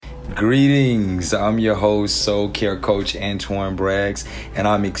Greetings. I'm your host, Soul Care Coach Antoine Braggs, and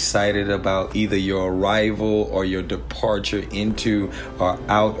I'm excited about either your arrival or your departure into or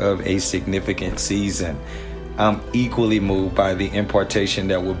out of a significant season. I'm equally moved by the impartation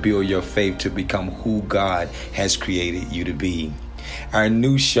that will build your faith to become who God has created you to be. Our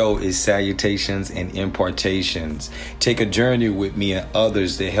new show is Salutations and Impartations. Take a journey with me and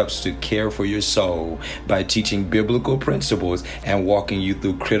others that helps to care for your soul by teaching biblical principles and walking you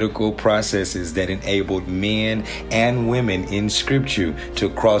through critical processes that enabled men and women in Scripture to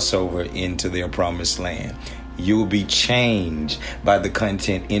cross over into their promised land. You will be changed by the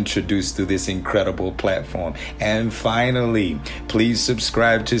content introduced through this incredible platform. And finally, please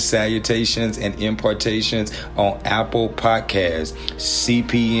subscribe to Salutations and Impartations on Apple Podcasts,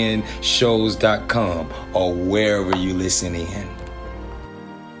 cpnshows.com, or wherever you listen in.